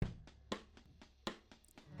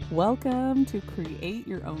Welcome to Create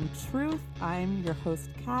Your Own Truth. I'm your host,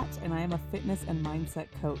 Kat, and I am a fitness and mindset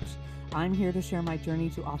coach. I'm here to share my journey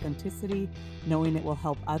to authenticity, knowing it will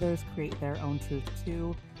help others create their own truth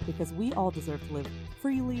too, because we all deserve to live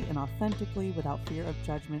freely and authentically without fear of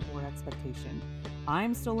judgment or expectation.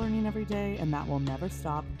 I'm still learning every day, and that will never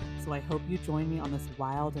stop, so I hope you join me on this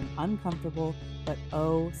wild and uncomfortable, but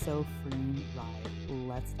oh so freeing ride.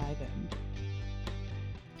 Let's dive in.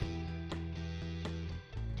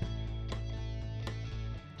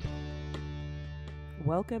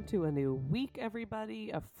 Welcome to a new week, everybody,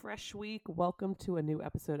 a fresh week. Welcome to a new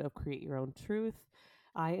episode of Create Your Own Truth.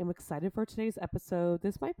 I am excited for today's episode.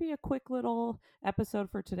 This might be a quick little episode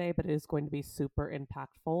for today, but it is going to be super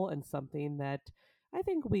impactful and something that I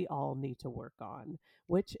think we all need to work on,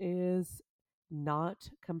 which is not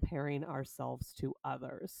comparing ourselves to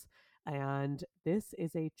others. And this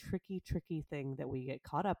is a tricky thing that we get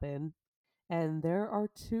caught up in. And there are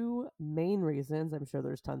two main reasons, I'm sure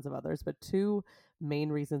there's tons of others, but two main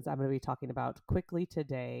reasons I'm going to be talking about quickly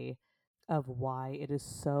today of why it is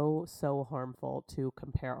so harmful to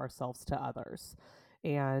compare ourselves to others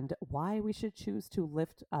and why we should choose to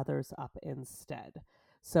lift others up instead.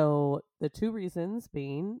 So the two reasons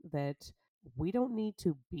being that we don't need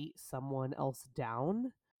to beat someone else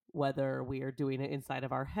down, whether we are doing it inside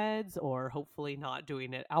of our heads or hopefully not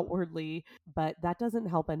doing it outwardly. But that doesn't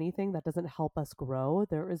help anything. That doesn't help us grow.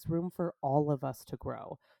 There is room for all of us to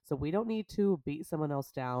grow. So we don't need to beat someone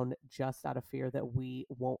else down just out of fear that we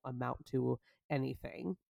won't amount to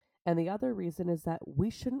anything. And the other reason is that we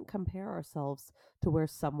shouldn't compare ourselves to where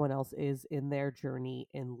someone else is in their journey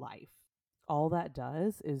in life. All that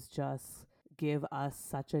does is just give us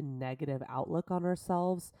such a negative outlook on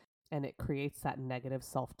ourselves, and it creates that negative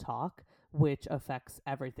self-talk, which affects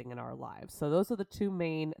everything in our lives. So those are the two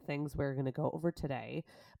main things we're going to go over today.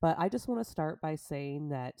 But I just want to start by saying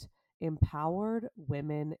that empowered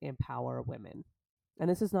women empower women. And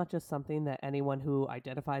this is not just something that anyone who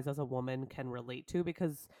identifies as a woman can relate to,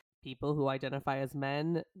 because people who identify as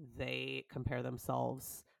men, they compare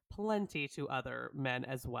themselves plenty to other men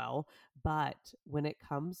as well. But when it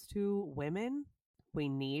comes to women, we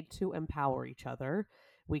need to empower each other.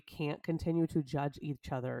 We can't continue to judge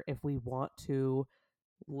each other if we want to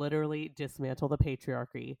literally dismantle the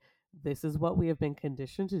patriarchy. This is what we have been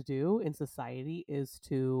conditioned to do in society, is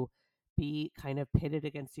to be kind of pitted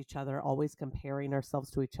against each other, always comparing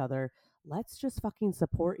ourselves to each other. Let's just fucking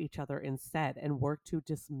support each other instead and work to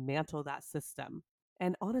dismantle that system.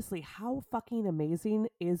 And honestly, how fucking amazing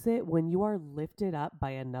is it when you are lifted up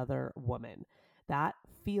by another woman? That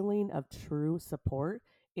feeling of true support,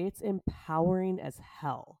 it's empowering as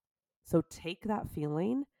hell. So take that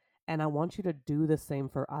feeling, and I want you to do the same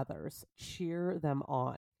for others. Cheer them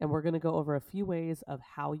on. And we're going to go over a few ways of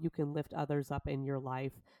how you can lift others up in your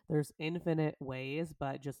life. There's infinite ways,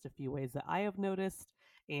 but just a few ways that I have noticed.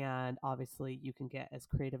 And obviously, you can get as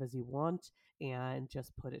creative as you want and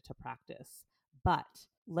just put it to practice. But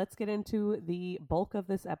let's get into the bulk of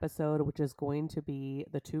this episode, which is going to be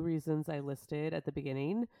the two reasons I listed at the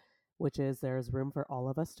beginning, which is there's room for all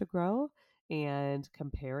of us to grow, and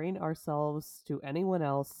comparing ourselves to anyone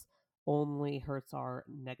else only hurts our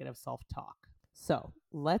negative self-talk. So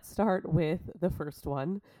let's start with the first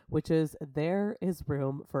one, which is there is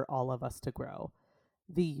room for all of us to grow.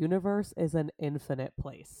 The universe is an infinite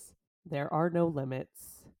place. There are no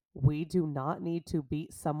limits. We do not need to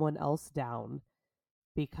beat someone else down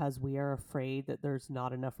because we are afraid that there's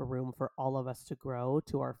not enough room for all of us to grow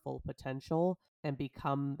to our full potential and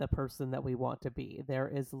become the person that we want to be.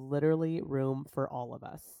 There is literally room for all of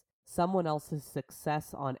us. Someone else's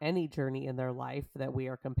success on any journey in their life that we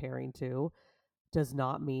are comparing to does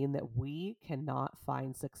not mean that we cannot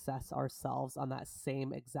find success ourselves on that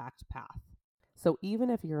same exact path. So even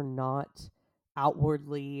if you're not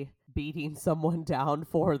outwardly beating someone down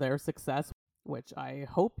for their success, which I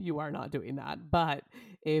hope you are not doing that, but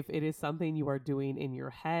if it is something you are doing in your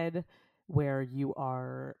head where you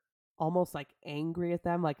are almost like angry at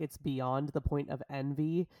them, like it's beyond the point of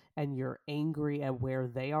envy and you're angry at where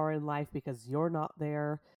they are in life because you're not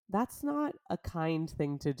there, that's not a kind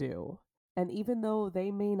thing to do. And even though they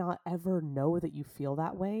may not ever know that you feel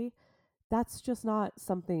that way, that's just not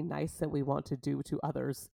something nice that we want to do to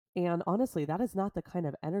others. And honestly, that is not the kind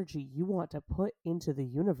of energy you want to put into the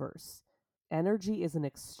universe. Energy is an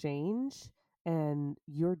exchange, and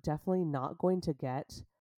you're definitely not going to get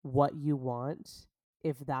what you want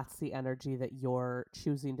if that's the energy that you're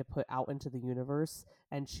choosing to put out into the universe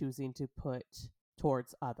and choosing to put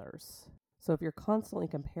towards others. So if you're constantly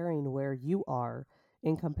comparing where you are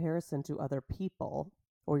in comparison to other people,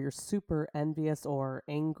 or you're super envious or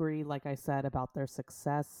angry, like I said, about their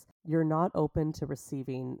success, you're not open to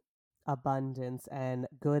receiving abundance and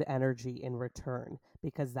good energy in return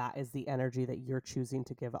because that is the energy that you're choosing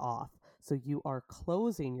to give off. So you are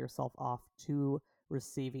closing yourself off to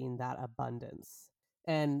receiving that abundance.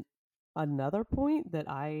 And another point that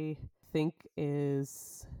I think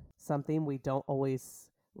is something we don't always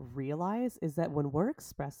realize is that when we're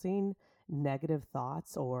expressing negative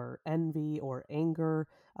thoughts or envy or anger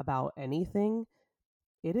about anything,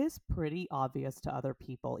 it is pretty obvious to other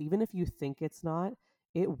people. Even if you think it's not,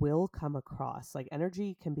 it will come across. Like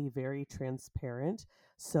energy can be very transparent.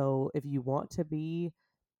 So if you want to be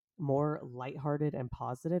more lighthearted and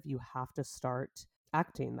positive, you have to start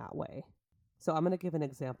acting that way. So I'm going to give an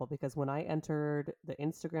example because when I entered the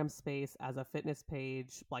Instagram space as a fitness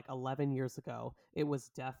page like 11 years ago, it was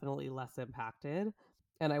definitely less impacted.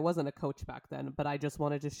 And I wasn't a coach back then, but I just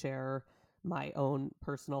wanted to share my own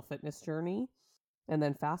personal fitness journey. And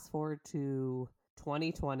then fast forward to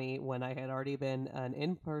 2020 when I had already been an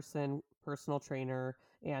in-person personal trainer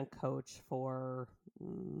and coach for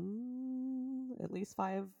at least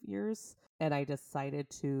 5 years. And I decided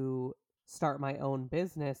to start my own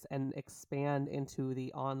business and expand into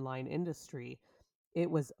the online industry. It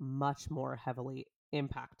was much more heavily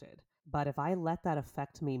impacted. But if I let that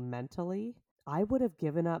affect me mentally, I would have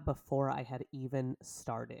given up before I had even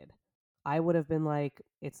started. I would have been like,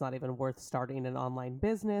 it's not even worth starting an online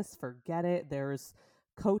business. Forget it. There's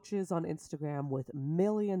coaches on Instagram with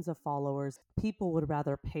millions of followers. People would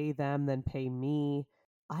rather pay them than pay me.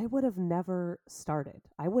 I would have never started.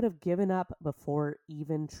 I would have given up before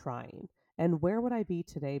even trying. And where would I be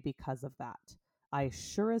today because of that? I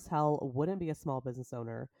sure as hell wouldn't be a small business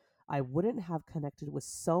owner. I wouldn't have connected with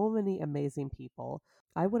so many amazing people.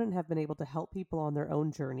 I wouldn't have been able to help people on their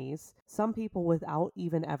own journeys, some people without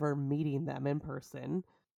even ever meeting them in person,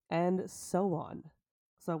 and so on.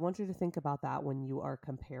 So I want you to think about that when you are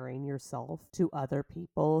comparing yourself to other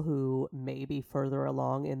people who may be further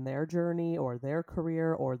along in their journey or their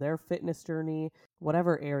career or their fitness journey,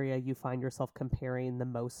 whatever area you find yourself comparing the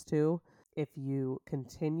most to. If you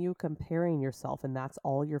continue comparing yourself and that's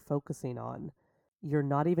all you're focusing on, you're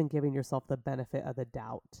not even giving yourself the benefit of the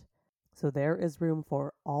doubt. So there is room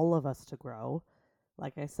for all of us to grow.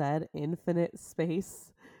 Like I said, infinite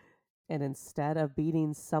space. And instead of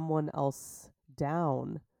beating someone else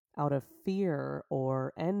down out of fear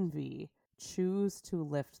or envy, choose to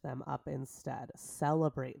lift them up instead.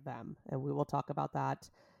 Celebrate them. And we will talk about that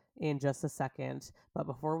in just a second. But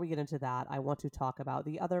before we get into that, I want to talk about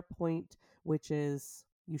the other point, which is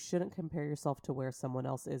you shouldn't compare yourself to where someone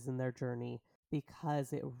else is in their journey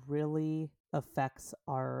because it really affects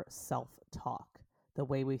our self-talk, the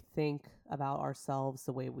way we think about ourselves,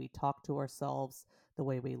 the way we talk to ourselves, the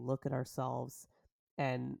way we look at ourselves.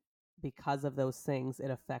 And because of those things, it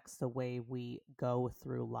affects the way we go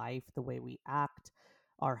through life, the way we act,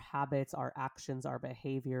 our habits, our actions, our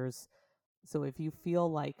behaviors. So if you feel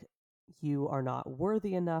like you are not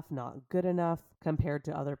worthy enough, not good enough compared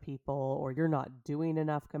to other people, or you're not doing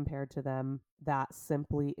enough compared to them, that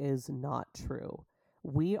simply is not true.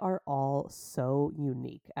 We are all so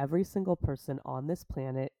unique. Every single person on this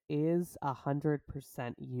planet is 100%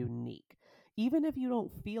 unique. Even if you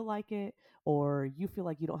don't feel like it, or you feel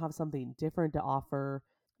like you don't have something different to offer,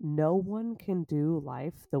 no one can do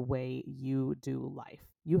life the way you do life.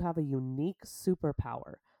 You have a unique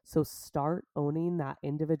superpower. So start owning that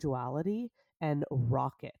individuality and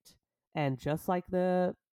rock it. And just like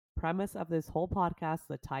the premise of this whole podcast,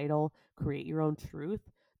 the title, Create Your Own Truth,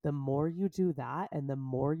 the more you do that and the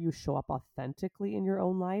more you show up authentically in your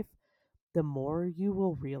own life, the more you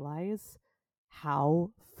will realize how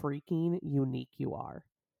freaking unique you are.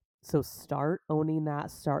 So start owning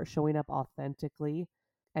that, start showing up authentically,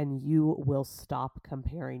 and you will stop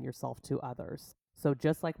comparing yourself to others. So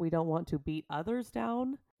just like we don't want to beat others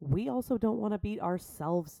down, we also don't want to beat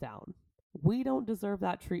ourselves down. We don't deserve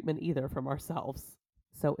that treatment either from ourselves.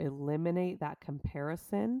 So eliminate that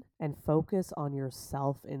comparison and focus on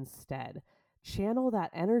yourself instead. Channel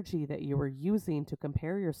that energy that you were using to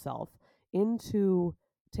compare yourself into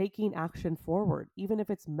taking action forward, even if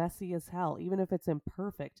it's messy as hell, even if it's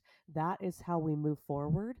imperfect. That is how we move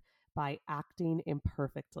forward, by acting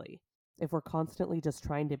imperfectly. If we're constantly just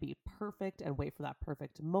trying to be perfect and wait for that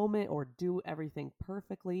perfect moment or do everything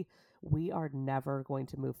perfectly, we are never going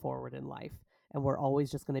to move forward in life. And we're always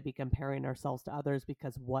just going to be comparing ourselves to others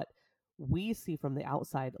because what we see from the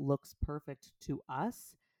outside looks perfect to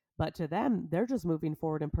us, but to them, they're just moving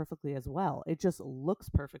forward imperfectly as well. It just looks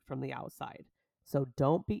perfect from the outside. So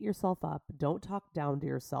don't beat yourself up. Don't talk down to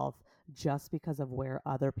yourself just because of where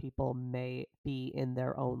other people may be in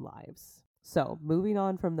their own lives. So, moving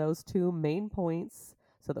on from those two main points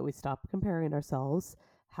so that we stop comparing ourselves,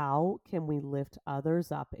 how can we lift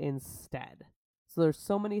others up instead? So, there's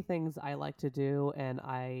so many things I like to do, and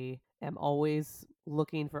I am always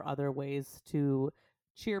looking for other ways to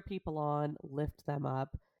cheer people on, lift them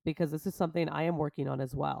up, because this is something I am working on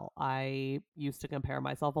as well. I used to compare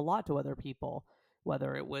myself a lot to other people,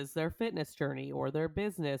 whether it was their fitness journey or their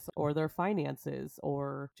business or their finances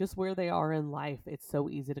or just where they are in life. It's so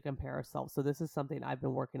easy to compare ourselves. So this is something I've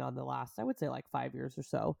been working on the last, I would say, like 5 years or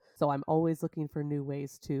so. So I'm always looking for new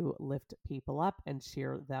ways to lift people up and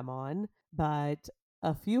cheer them on. But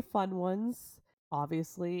a few fun ones.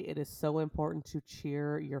 Obviously, it is so important to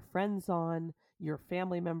cheer your friends on, your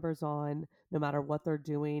family members on, no matter what they're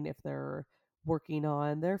doing. If they're working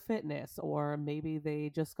on their fitness or maybe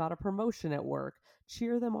they just got a promotion at work,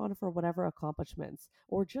 cheer them on for whatever accomplishments,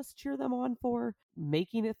 or just cheer them on for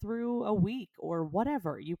making it through a week or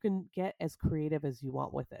whatever. You can get as creative as you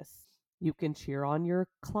want with this. You can cheer on your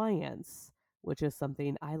clients, which is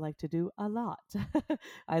something I like to do a lot.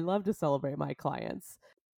 I love to celebrate my clients.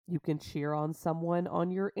 You can cheer on someone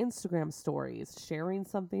on your Instagram stories, sharing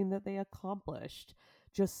something that they accomplished,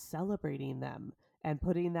 just celebrating them and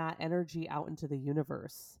putting that energy out into the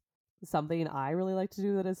universe. Something I really like to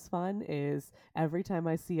do that is fun is every time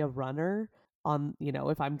I see a runner on,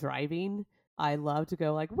 if I'm driving, I love to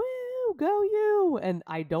go like, woo, go you. And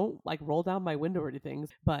I don't like roll down my window or anything,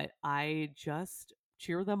 but I just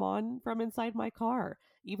cheer them on from inside my car.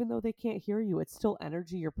 Even though they can't hear you, it's still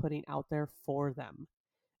energy you're putting out there for them,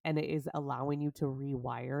 and it is allowing you to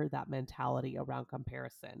rewire that mentality around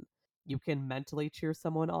comparison. You can mentally cheer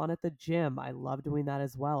someone on at the gym. I love doing that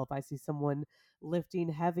as well. If I see someone lifting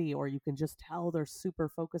heavy, or you can just tell they're super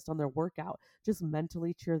focused on their workout, just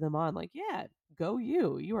mentally cheer them on. Like, yeah, go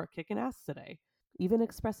you. You are kicking ass today. Even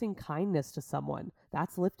expressing kindness to someone,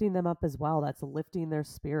 that's lifting them up as well. That's lifting their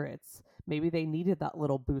spirits. Maybe they needed that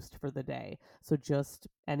little boost for the day. So just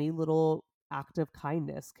any little act of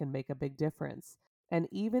kindness can make a big difference. And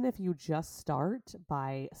even if you just start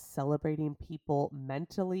by celebrating people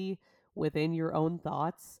mentally within your own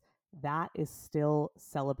thoughts, that is still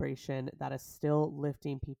celebration. That is still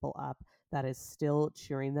lifting people up. That is still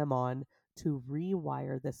cheering them on to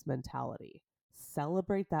rewire this mentality.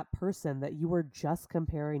 Celebrate that person that you were just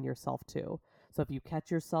comparing yourself to. So if you catch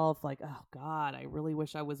yourself like, oh God, I really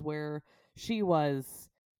wish I was where she was,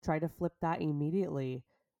 try to flip that immediately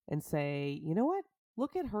and say, you know what?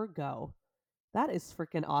 Look at her go. That is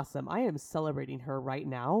freaking awesome. I am celebrating her right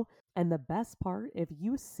now. And the best part, if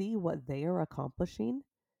you see what they are accomplishing,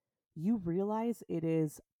 you realize it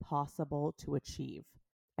is possible to achieve.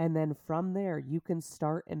 And then from there, you can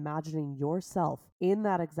start imagining yourself in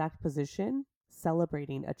that exact position,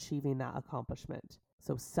 celebrating achieving that accomplishment.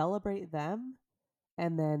 So celebrate them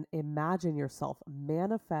and then imagine yourself,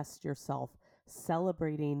 manifest yourself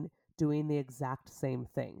celebrating doing the exact same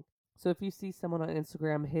thing. So if you see someone on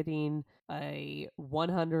Instagram hitting a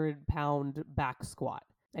 100-pound back squat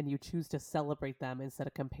and you choose to celebrate them instead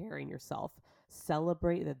of comparing yourself,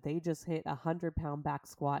 celebrate that they just hit a 100-pound back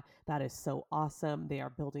squat. That is so awesome. They are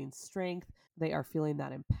building strength. They are feeling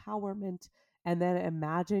that empowerment. And then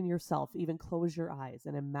imagine yourself, even close your eyes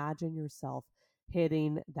and imagine yourself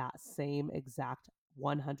hitting that same exact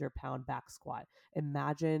 100-pound back squat.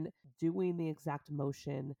 Imagine doing the exact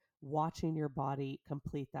motion, watching your body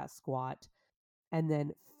complete that squat, and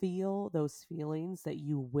then feel those feelings that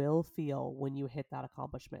you will feel when you hit that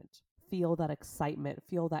accomplishment. Feel that excitement,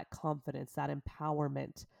 feel that confidence, that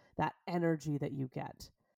empowerment, that energy that you get.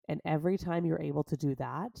 And every time you're able to do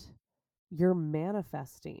that, you're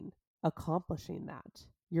manifesting, accomplishing that.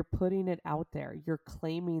 You're putting it out there. You're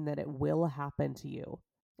claiming that it will happen to you.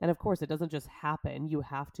 And of course, it doesn't just happen. You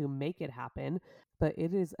have to make it happen. But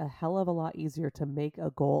it is a hell of a lot easier to make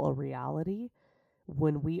a goal a reality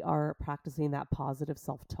when we are practicing that positive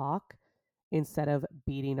self talk instead of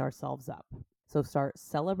beating ourselves up. So start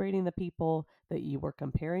celebrating the people that you were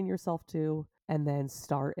comparing yourself to, and then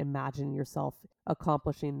start imagining yourself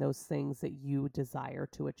accomplishing those things that you desire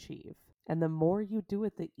to achieve. And the more you do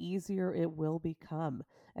it, the easier it will become.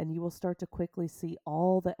 And you will start to quickly see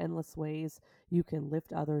all the endless ways you can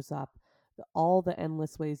lift others up, all the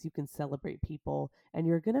endless ways you can celebrate people. And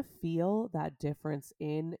you're going to feel that difference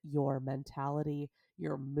in your mentality,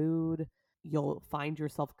 your mood. You'll find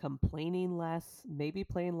yourself complaining less, maybe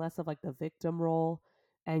playing less of like the victim role.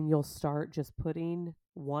 And you'll start just putting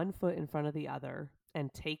one foot in front of the other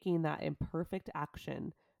and taking that imperfect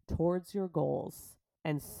action towards your goals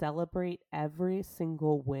and celebrate every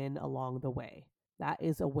single win along the way. That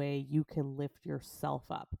is a way you can lift yourself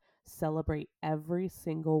up. Celebrate every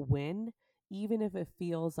single win, even if it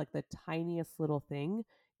feels like the tiniest little thing,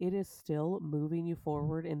 it is still moving you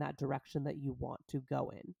forward in that direction that you want to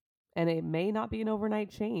go in. And it may not be an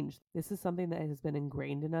overnight change. This is something that has been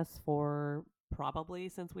ingrained in us for probably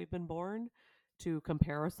since we've been born, to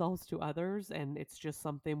compare ourselves to others. And it's just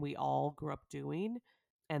something we all grew up doing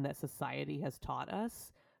and that society has taught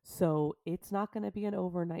us. So it's not going to be an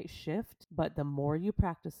overnight shift, but the more you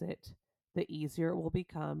practice it, the easier it will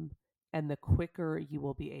become and the quicker you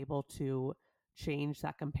will be able to change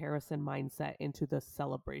that comparison mindset into the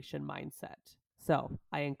celebration mindset. So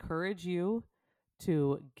I encourage you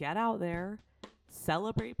to get out there,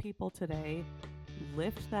 celebrate people today,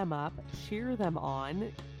 lift them up, cheer them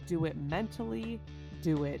on, do it mentally,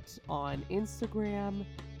 do it on Instagram,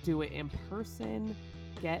 do it in person,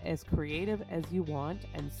 get as creative as you want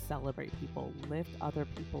and celebrate people, lift other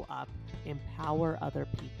people up, empower other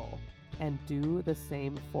people, and do the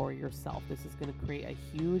same for yourself. This is going to create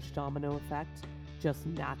a huge domino effect just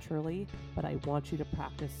naturally, but I want you to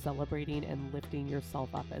practice celebrating and lifting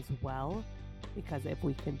yourself up as well, because if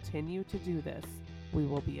we continue to do this, we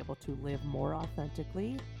will be able to live more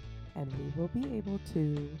authentically and we will be able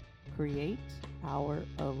to create our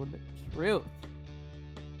own truth.